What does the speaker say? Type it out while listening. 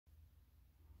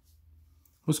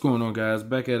What's going on, guys?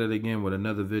 Back at it again with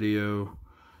another video.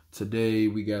 Today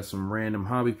we got some random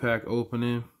hobby pack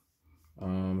opening.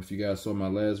 If you guys saw my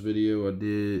last video, I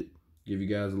did give you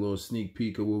guys a little sneak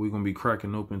peek of what we're gonna be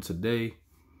cracking open today.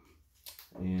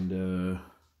 And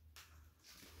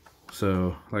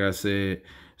so like I said,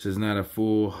 this is not a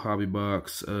full hobby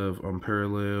box of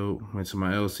Unparalleled. Went to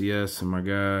my LCS and my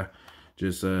guy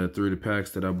just threw the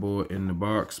packs that I bought in the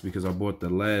box because I bought the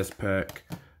last pack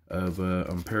of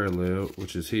Unparalleled,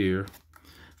 which is here.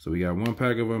 So we got one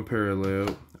pack of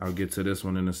Unparalleled. I'll get to this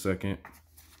one in a second.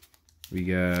 We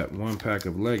got one pack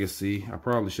of Legacy. I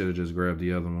probably should have just grabbed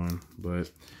the other one,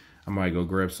 but I might go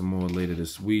grab some more later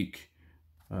this week.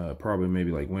 Probably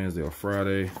maybe like Wednesday or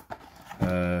Friday.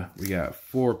 We got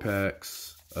 4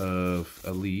 packs of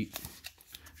Elite.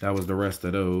 That was the rest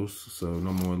of those, so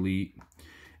no more Elite.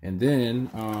 And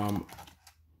then, I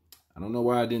don't know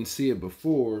why I didn't see it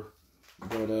before,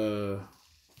 but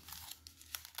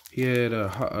he had a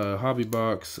hobby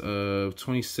box of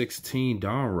 2016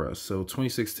 Donruss. So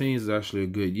 2016 is actually a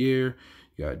good year.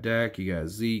 You got Dak, you got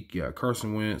Zeke, you got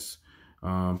Carson Wentz,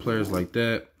 players like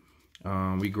that.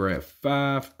 We grabbed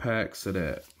 5 packs of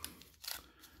that.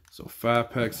 So 5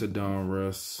 packs of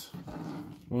Donruss,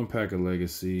 1 pack of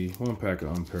Legacy, 1 pack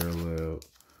of Unparalleled.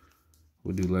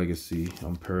 We'll do Legacy,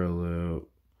 Unparalleled.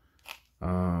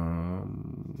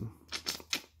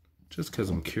 Just because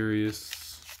I'm curious.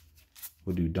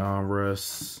 We'll do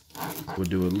Donruss. We'll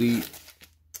do Elite.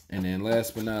 And then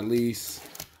last but not least,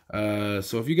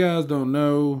 so if you guys don't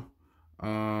know,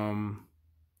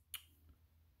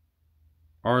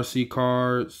 RC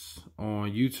Cards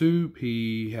on YouTube,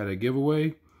 he had a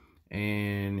giveaway.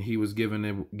 And he was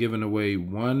giving away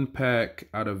 1 pack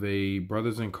out of a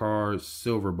Brothers in Cards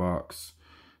silver box.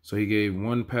 So he gave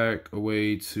 1 pack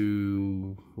away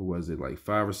to, who was it, like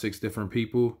 5 or 6 different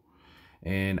people.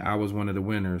 And I was one of the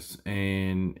winners.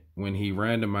 And when he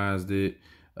randomized it,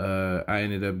 I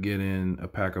ended up getting a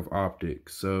pack of Optic.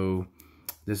 So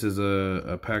this is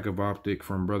a pack of Optic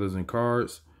from Brothers in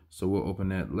Cards. So we'll open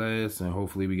that last, and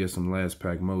hopefully we get some last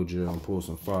pack mojo and pull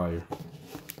some fire.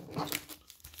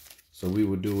 So we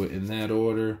will do it in that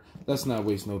order. Let's not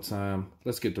waste no time.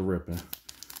 Let's get to ripping.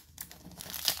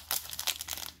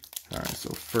 All right, so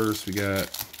first we got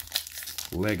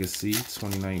Legacy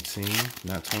 2019,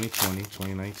 not 2020,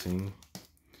 2019.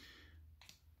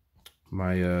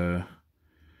 My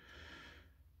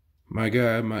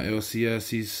guy, my LCS,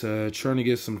 he's trying to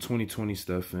get some 2020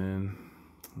 stuff in.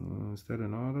 Is that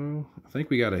an auto? I think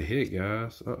we got a hit,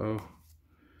 guys. Uh-oh.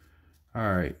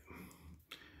 All right.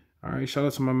 All right, shout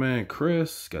out to my man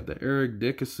Chris. Got the Eric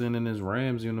Dickerson in his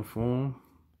Rams uniform.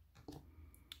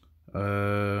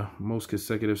 Most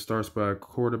consecutive starts by a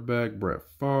quarterback, Brett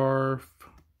Favre.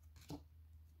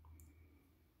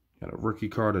 Got a rookie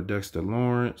card of Dexter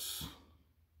Lawrence.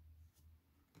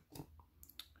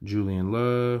 Julian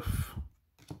Love.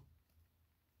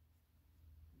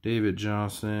 David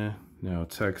Johnson, now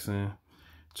Texan.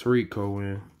 Tariq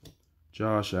Cohen.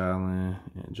 Josh Allen.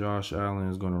 And Josh Allen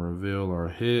is going to reveal our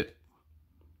hit.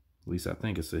 At least I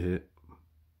think it's a hit.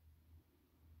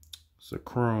 It's a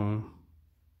chrome.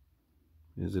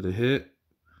 Is it a hit?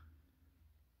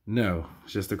 No,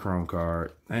 it's just a chrome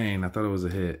card. Dang, I thought it was a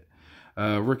hit.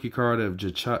 Rookie card of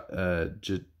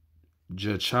Jachai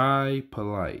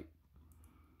Polite.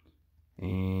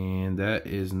 And that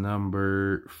is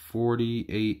number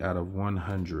 48 out of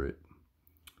 100.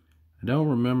 I don't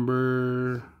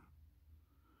remember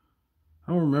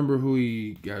who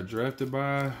he got drafted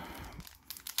by.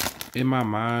 In my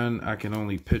mind, I can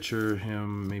only picture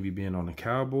him maybe being on the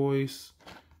Cowboys.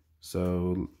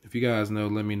 So if you guys know,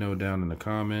 let me know down in the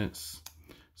comments.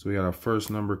 So we got our first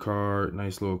number card,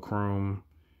 nice little chrome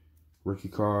rookie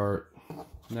card.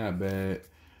 Not bad.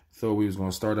 Thought we was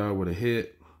gonna start out with a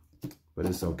hit, but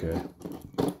it's okay.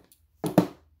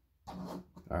 All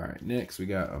right, next we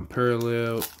got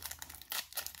Unparalleled.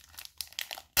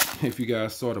 If you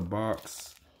guys saw the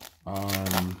box,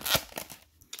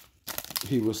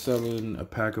 he was selling a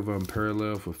pack of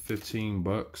Unparalleled for 15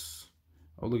 bucks.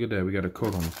 Oh, look at that. We got a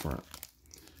coat on the front.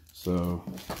 So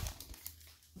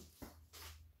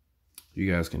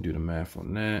you guys can do the math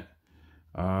on that.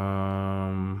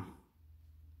 I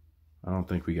don't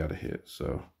think we got a hit.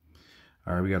 So,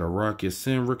 all right, we got a Rock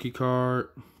Ya-Sin rookie card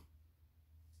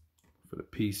for the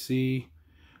PC.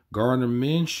 Gardner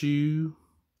Minshew.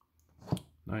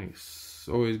 Nice.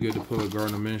 Always good to pull a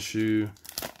Gardner Minshew.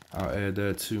 I'll add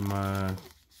that to my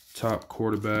top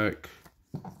quarterback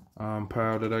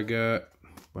pile that I got.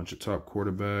 Bunch of top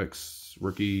quarterbacks,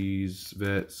 rookies,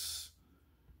 vets,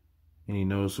 any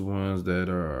noticeable ones that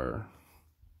are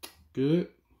good.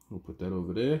 We'll put that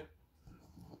over there.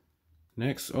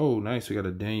 Next, oh, nice. We got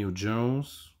a Daniel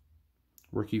Jones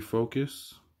rookie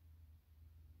focus.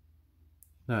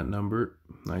 Not numbered.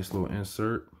 Nice little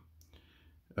insert.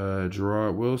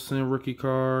 Gerard Wilson rookie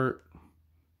card.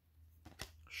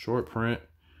 Short print.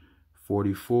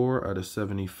 44 out of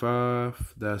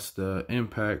 75. That's the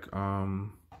impact.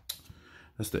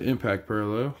 That's the impact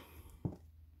parallel.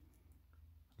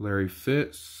 Larry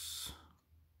Fitz.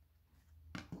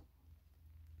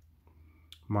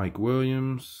 Mike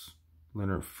Williams.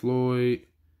 Leonard Floyd.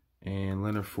 And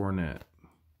Leonard Fournette.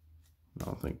 I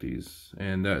don't think these.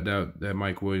 And that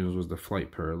Mike Williams was the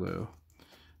flight parallel.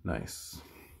 Nice.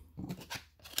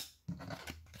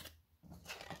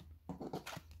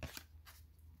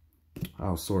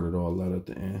 I'll sort it all out at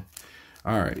the end.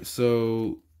 All right,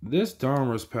 so this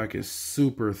Donruss pack is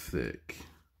super thick.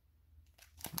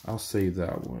 I'll save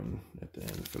that one at the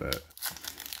end for that.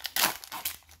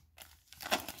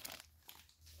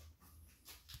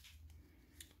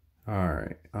 All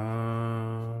right.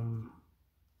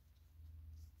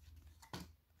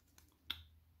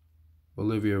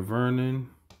 Olivia Vernon,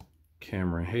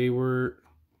 Cameron Hayward,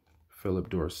 Philip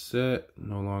Dorsett,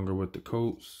 no longer with the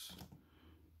Colts.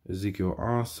 Ezekiel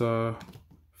Ansah,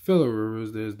 Phillip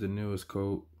Rivers, there's the newest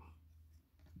coat.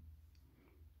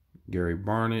 Gary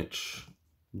Barnidge,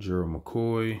 Gerald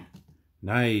McCoy.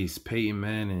 Nice, Peyton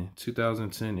Manning,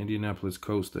 2010 Indianapolis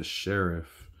Colts, the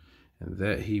Sheriff. And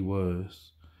that he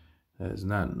was. That is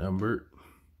not numbered.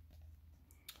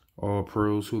 All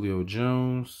Pros, Julio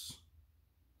Jones.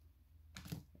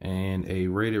 And a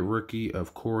rated rookie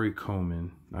of Corey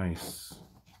Coleman. Nice.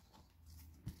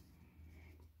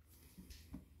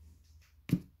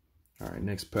 All right,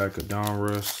 next pack of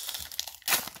Donruss.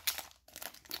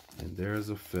 And there's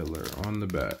a filler on the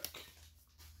back.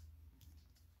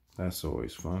 That's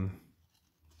always fun.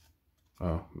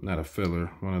 Oh, not a filler.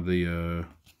 One of the,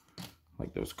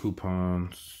 like those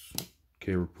coupons.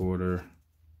 K Reporter.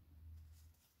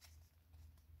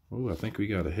 Oh, I think we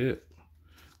got a hit.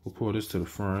 We'll pull this to the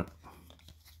front.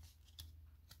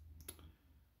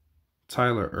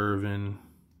 Tyler Irvin.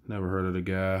 Never heard of the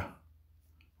guy.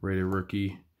 Rated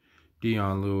rookie.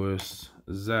 Dion Lewis.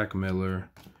 Zach Miller.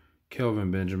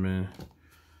 Kelvin Benjamin.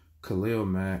 Khalil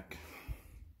Mack.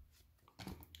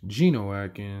 Geno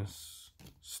Atkins.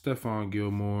 Stephon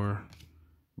Gilmore.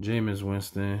 Jameis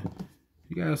Winston.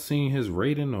 You guys seen his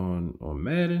rating on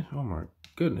Madden? Oh my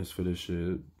goodness for this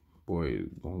shit. Boy,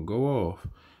 gonna go off.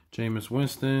 Jameis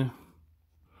Winston,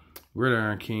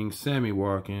 Gridiron King, Sammy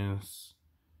Watkins.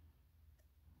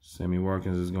 Sammy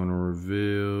Watkins is going to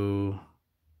reveal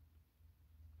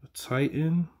a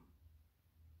Titan.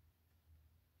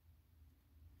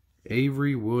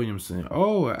 Avery Williamson.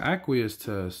 Oh, an aqueous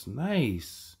test.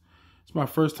 Nice. It's my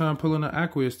first time pulling an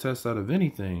aqueous test out of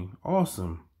anything.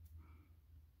 Awesome.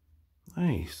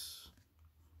 Nice.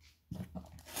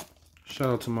 Shout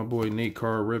out to my boy Nate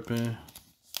Carr Rippin'.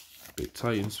 Big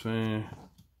Titans fan.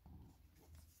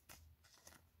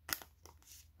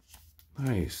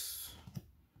 Nice.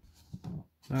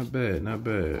 Not bad, not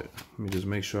bad. Let me just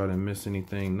make sure I didn't miss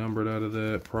anything numbered out of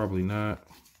that. Probably not.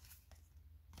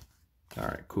 All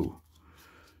right, cool.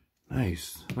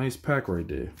 Nice. Nice pack right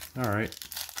there. All right.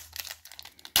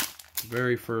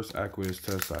 Very first aqueous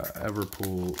test I ever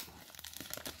pulled.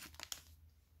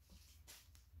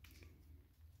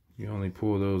 You only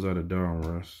pull those out of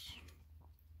Donruss.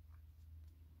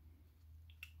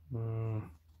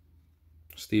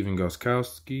 Steven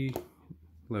Gostkowski,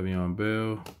 Le'Veon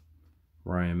Bell,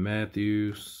 Ryan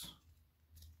Matthews,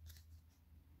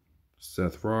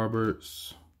 Seth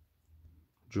Roberts,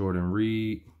 Jordan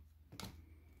Reed,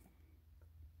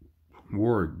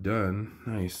 Warwick Dunn,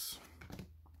 nice.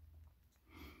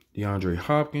 DeAndre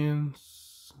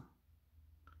Hopkins,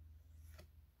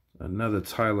 another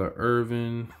Tyler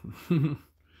Irvin.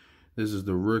 This is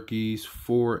the rookies,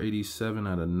 487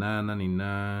 out of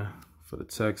 999 for the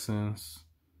Texans.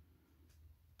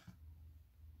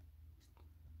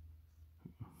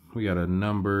 We got a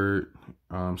numbered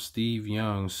Steve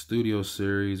Young Studio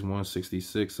Series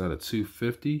 166 out of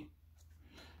 250.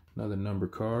 Another number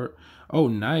card. Oh,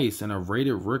 nice. And a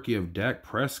rated rookie of Dak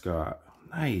Prescott.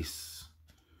 Nice.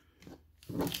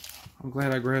 I'm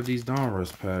glad I grabbed these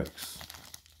Donruss packs.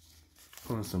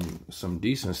 Pulling some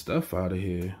decent stuff out of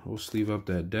here. We'll sleeve up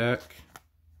that Dak.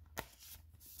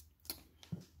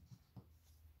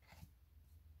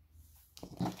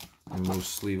 And we'll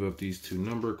sleeve up these two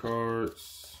number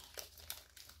cards.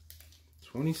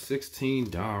 2016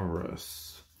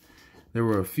 Donruss. There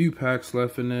were a few packs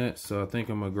left in that, so I think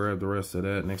I'm going to grab the rest of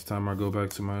that next time I go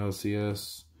back to my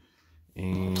LCS.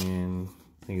 And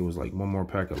I think it was like one more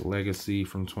pack of Legacy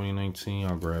from 2019.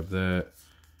 I'll grab that.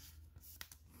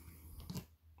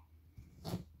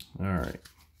 All right.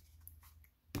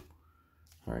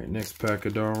 All right, next pack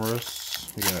of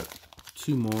Donruss. We got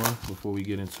 2 more before we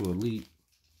get into Elite.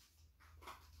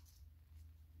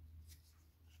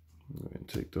 Go ahead and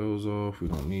take those off. We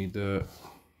don't need that.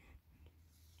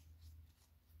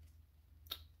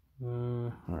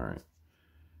 All right.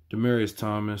 Demaryius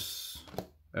Thomas,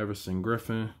 Everson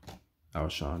Griffin,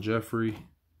 Alshon Jeffrey,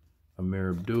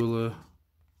 Amir Abdullah,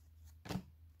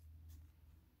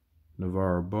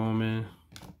 Navarro Bowman,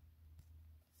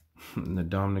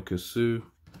 Ndamukong Suh,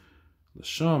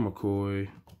 LaShawn McCoy.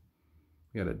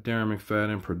 We got a Darren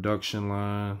McFadden production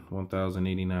line,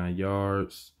 1,089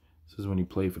 yards. This is when he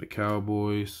played for the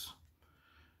Cowboys.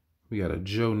 We got a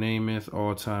Joe Namath,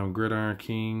 all-time Gridiron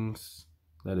Kings.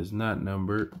 That is not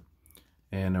numbered.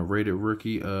 And a rated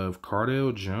rookie of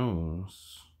Cardale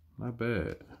Jones. Not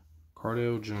bad.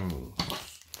 Cardale Jones.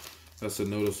 That's a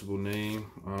noticeable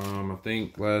name. I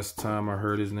think last time I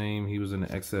heard his name, he was in the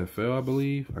XFL, I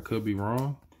believe. I could be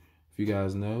wrong. If you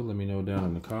guys know, let me know down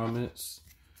in the comments.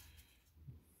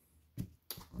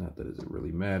 Not that it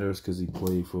really matters because he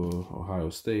played for Ohio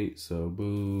State. So,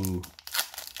 boo.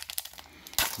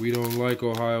 We don't like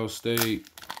Ohio State.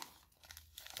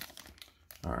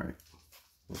 All right.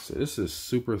 So this is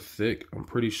super thick. I'm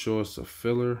pretty sure it's a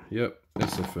filler. Yep,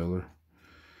 it's a filler.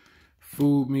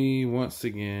 Fooled me once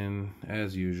again,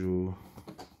 as usual.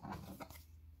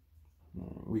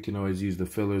 We can always use the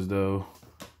fillers, though,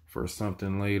 for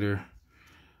something later.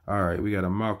 All right, we got a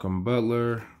Malcolm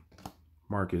Butler,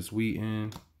 Marcus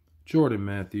Wheaton, Jordan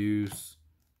Matthews,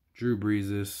 Drew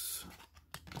Brees,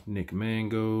 Nick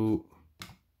Mangold,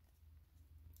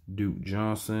 Duke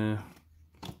Johnson,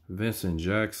 Vincent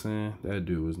Jackson. That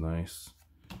dude was nice.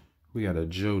 We got a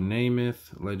Joe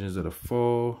Namath, Legends of the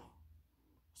Fall.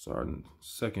 Sorry,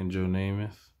 second Joe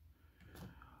Namath.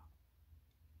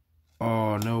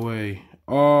 Oh, no way.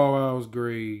 Oh, that was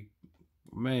great.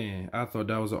 Man, I thought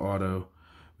that was an auto.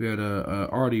 We had a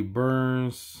Artie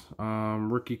Burns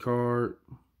rookie card.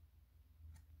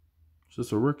 Is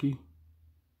this a rookie?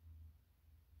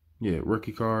 Yeah,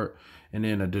 rookie card. And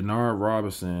then a Denard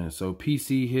Robinson. So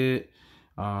PC hit.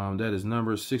 That is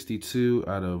number 62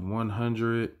 out of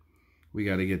 100. We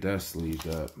got to get that sleeved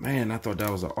up. Man, I thought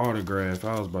that was an autograph.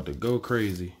 I was about to go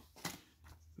crazy.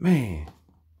 Man.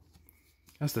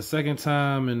 That's the second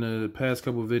time in the past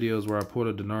couple videos where I put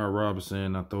a Denard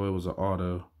Robinson. I thought it was an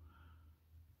auto.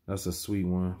 That's a sweet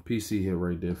one. PC hit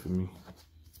right there for me.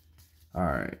 All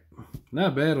right.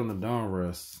 Not bad on the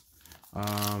Donruss.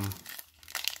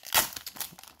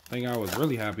 Thing I was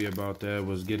really happy about that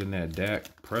was getting that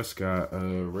Dak Prescott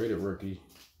rated rookie.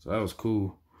 So that was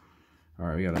cool. All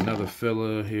right, we got another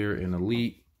filler here in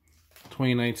Elite.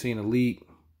 2019 Elite.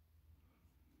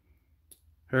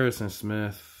 Harrison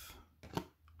Smith.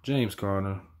 James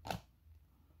Conner.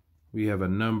 We have a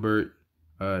numbered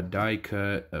die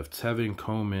cut of Tevin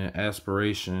Coleman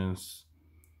Aspirations.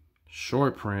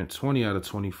 Short print, 20 out of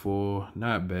 24.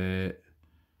 Not bad.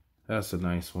 That's a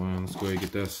nice one. Let's go ahead and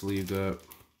get that sleeved up.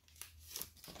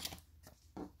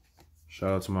 Shout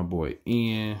out to my boy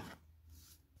Ian.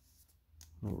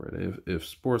 All right, if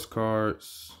sports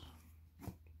cards.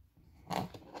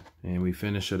 And we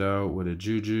finish it out with a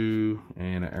Juju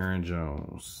and an Aaron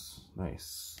Jones.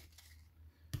 Nice.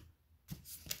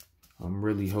 I'm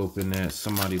really hoping that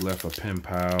somebody left a pen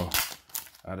pal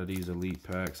out of these Elite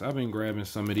packs. I've been grabbing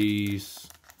some of these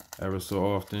ever so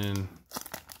often.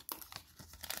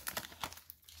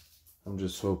 I'm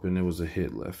just hoping there was a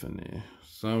hit left in there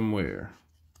somewhere.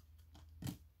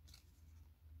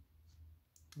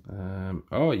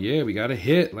 Oh yeah, we got a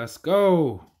hit. Let's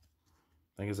go.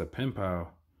 I think it's a pen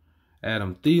pal.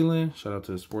 Adam Thielen, shout out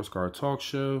to the Sports Card Talk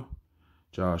Show.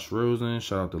 Josh Rosen,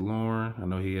 shout out to Lauren. I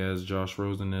know he has Josh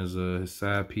Rosen as his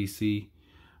side PC.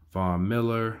 Von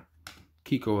Miller,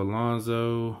 Kiko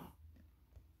Alonso.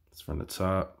 It's from the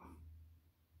top.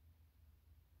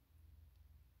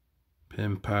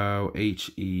 Pen pal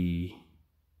HE.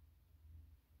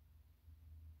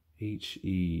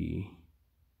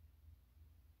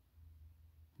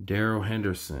 Darrell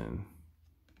Henderson.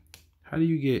 How do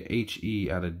you get HE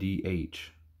out of DH?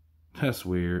 That's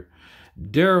weird.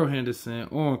 Darrell Henderson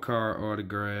on card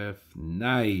autograph.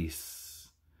 Nice.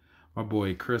 My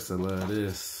boy Chris, I love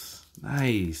this.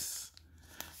 Nice.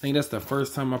 I think that's the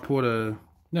first time I pulled a...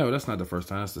 No, that's not the first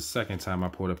time. That's the second time I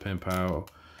pulled a pen pal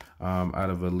out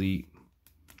of Elite.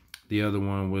 The other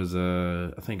one was,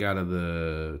 I think, out of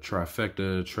the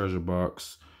Trifecta Treasure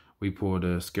Box. We pulled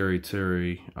a Scary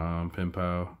Terry pen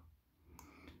pal.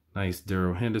 Nice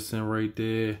Darrell Henderson right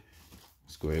there.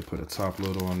 Let's go ahead and put a top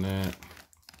load on that.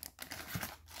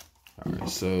 All right,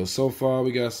 so far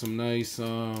we got some nice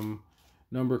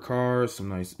number cards, some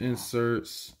nice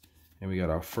inserts, and we got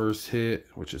our first hit,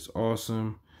 which is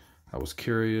awesome. I was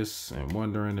curious and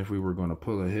wondering if we were going to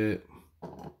pull a hit.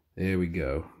 There we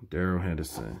go, Darrell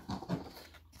Henderson.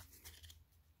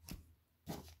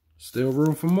 Still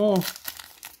room for more.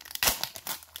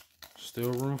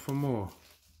 Still room for more.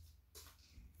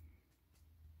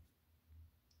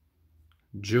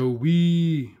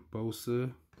 Joey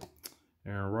Bosa,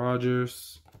 Aaron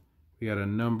Rodgers. We got a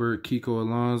numbered Kiko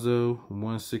Alonso,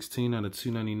 116 out of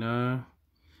 299.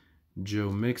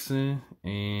 Joe Mixon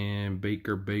and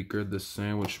Baker the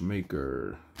Sandwich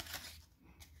Maker.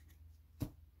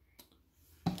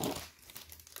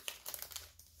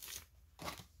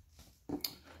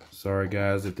 Sorry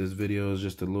guys if this video is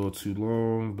just a little too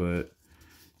long, but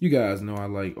you guys know I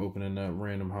like opening up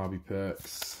random hobby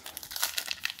packs.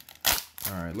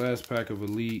 All right, last pack of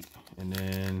Elite, and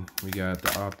then we got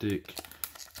the Optic.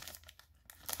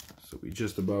 So we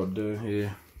just about done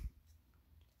here.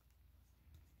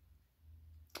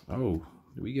 Oh,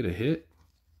 did we get a hit?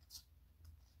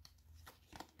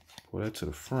 Pull that to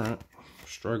the front.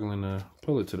 Struggling to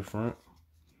pull it to the front.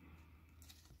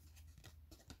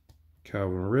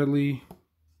 Calvin Ridley.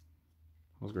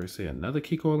 I was going to say another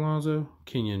Kiko Alonso.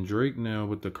 Kenyon Drake now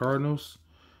with the Cardinals.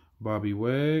 Bobby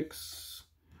Wags.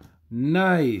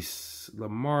 Nice.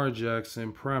 Lamar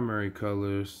Jackson, primary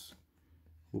colors.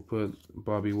 We'll put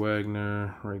Bobby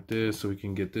Wagner right there so we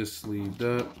can get this sleeved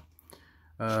up.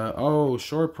 Oh,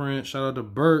 short print. Shout out to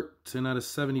Burt. 10 out of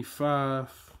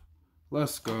 75.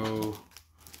 Let's go.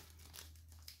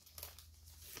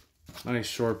 Nice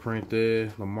short print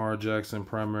there. Lamar Jackson,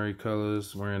 primary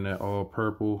colors. Wearing that all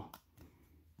purple.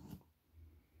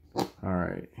 All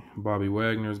right. Bobby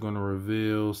Wagner is going to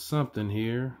reveal something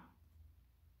here.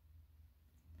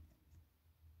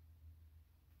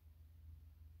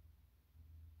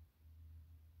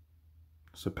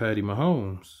 It's a Patty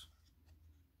Mahomes.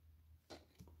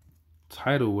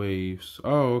 Tidal Waves.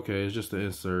 Oh, okay. It's just an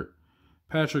insert.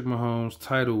 Patrick Mahomes,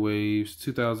 Tidal Waves,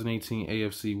 2018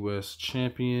 AFC West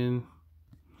champion.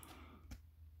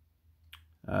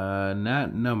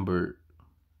 Not numbered.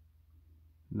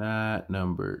 Not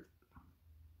numbered.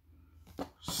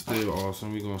 Still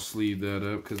awesome. We're going to sleeve that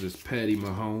up because it's Patty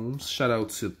Mahomes. Shout out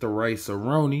to Thrice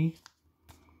Aroni.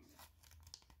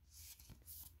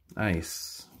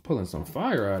 Nice. Pulling some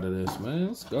fire out of this, man.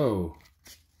 Let's go.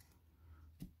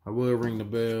 I will ring the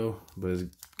bell, but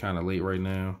it's kind of late right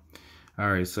now.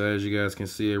 All right, so as you guys can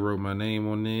see, I wrote my name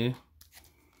on there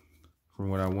from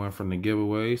what I won from the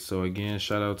giveaway. So again,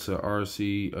 shout out to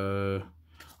RC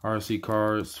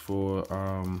Cards for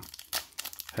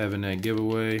having that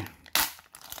giveaway.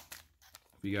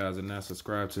 If you guys are not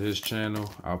subscribed to his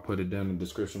channel, I'll put it down in the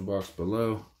description box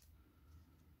below.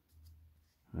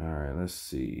 All right, let's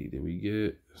see. Did we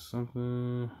get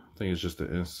something? I think it's just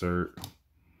an insert.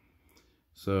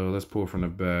 So let's pull from the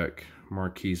back.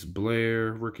 Marquise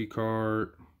Blair, rookie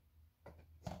card.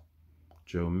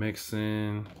 Joe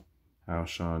Mixon.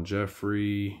 Alshon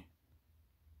Jeffrey.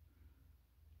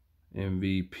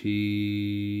 MVP.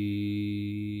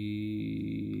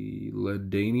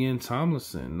 LaDainian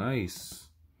Tomlinson. Nice.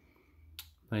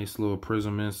 Nice little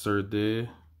prism insert there.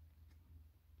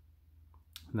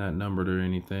 Not numbered or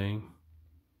anything.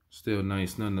 Still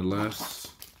nice nonetheless.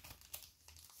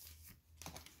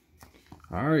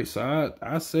 All right, so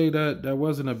I say that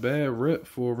wasn't a bad rip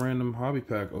for a random hobby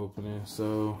pack opening.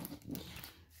 So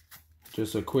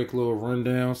just a quick little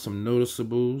rundown, some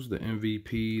noticeables. The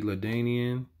MVP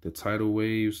LaDainian, the Tidal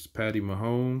Waves Patty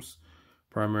Mahomes,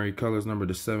 primary colors number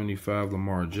to 75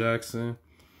 Lamar Jackson,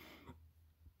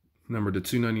 number to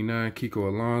 299 Kiko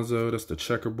Alonso. That's the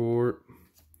checkerboard.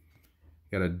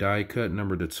 Got a die cut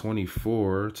number to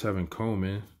 24 Tevin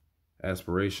Coleman,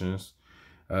 Aspirations.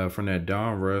 From that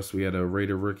Donruss, we had a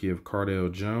rated rookie of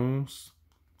Cardale Jones.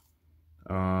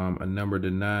 A number to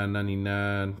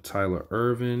 999 Tyler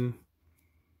Irvin.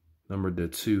 Number to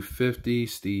 250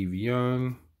 Steve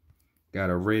Young. Got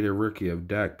a rated rookie of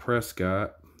Dak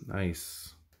Prescott.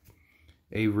 Nice.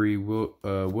 Avery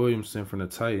Williamson from the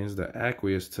Titans, the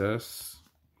Aqueous Test.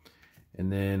 And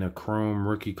then a chrome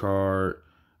rookie card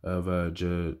of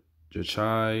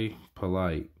Jachai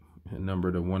Polite,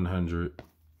 number to 100.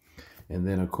 And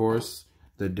then, of course,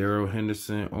 the Darrell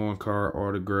Henderson on-card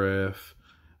autograph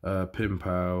pen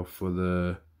pal for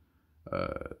the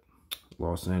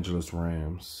Los Angeles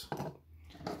Rams.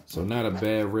 So not a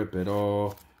bad rip at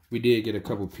all. We did get a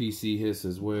couple PC hits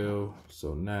as well,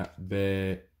 so not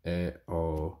bad at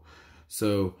all.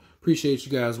 So appreciate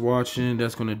you guys watching.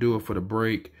 That's going to do it for the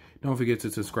break. Don't forget to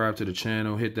subscribe to the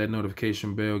channel, hit that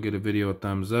notification bell, get a video a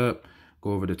thumbs up.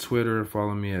 Go over to Twitter and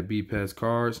follow me at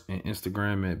bpatscards and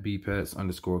Instagram at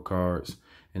bpats_cards.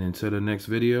 And until the next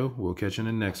video, we'll catch you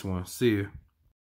in the next one. See ya.